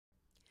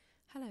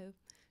Hello,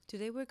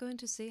 today we're going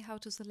to see how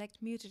to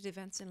select muted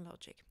events in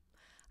Logic.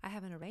 I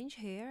have an arrange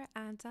here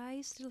and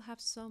I still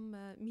have some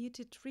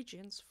muted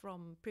regions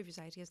from previous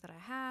ideas that I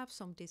have,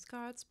 some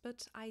discards,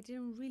 but I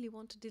didn't really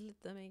want to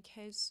delete them in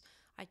case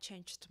I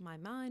changed my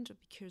mind,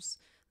 because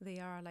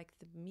they are like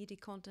the MIDI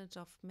content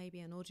of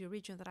maybe an audio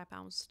region that I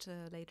bounced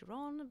later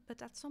on.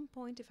 But at some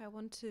point, if I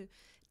want to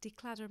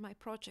declutter my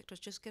project or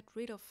just get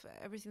rid of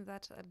everything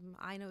that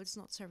I know it's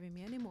not serving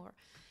me anymore,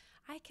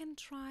 I can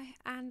try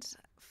and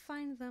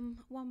find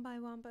them one by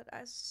one, but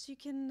as you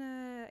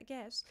can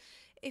guess,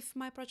 if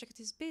my project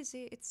is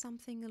busy, it's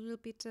something a little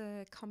bit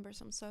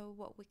cumbersome. So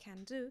what we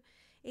can do,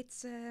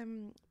 it's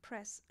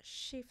press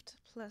Shift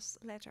plus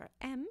letter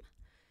M.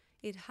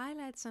 It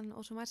highlights and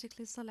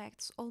automatically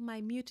selects all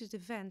my muted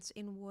events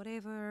in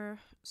whatever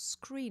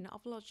screen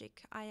of Logic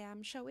I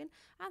am showing,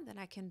 and then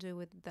I can do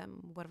with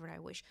them whatever I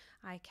wish.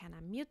 I can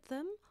unmute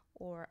them,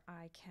 or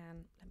I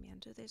can, let me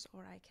undo this,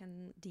 or I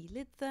can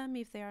delete them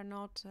if they are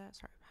not,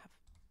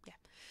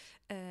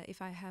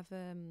 if I have,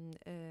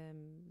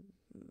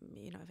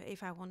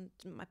 if I want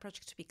my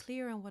project to be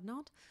clear and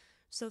whatnot.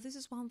 So this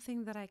is one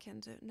thing that I can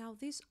do. Now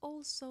this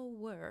also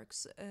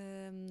works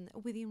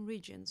within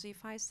regions.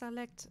 If I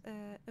select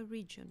a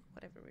region,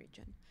 whatever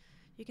region,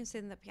 you can see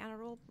in the piano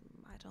roll,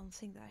 I don't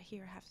think that I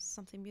here have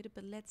something muted,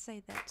 but let's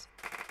say that,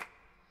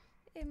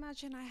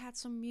 imagine I had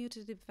some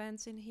muted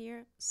events in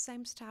here,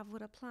 same stuff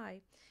would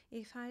apply.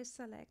 If I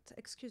select,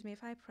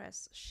 if I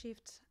press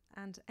Shift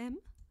and M,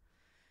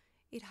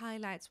 it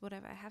highlights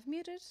whatever I have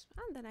muted,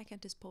 and then I can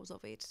dispose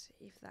of it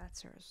if that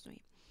serves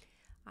me.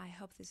 I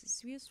hope this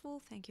is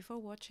useful. Thank you for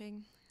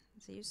watching.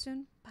 See you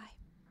soon.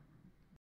 Bye.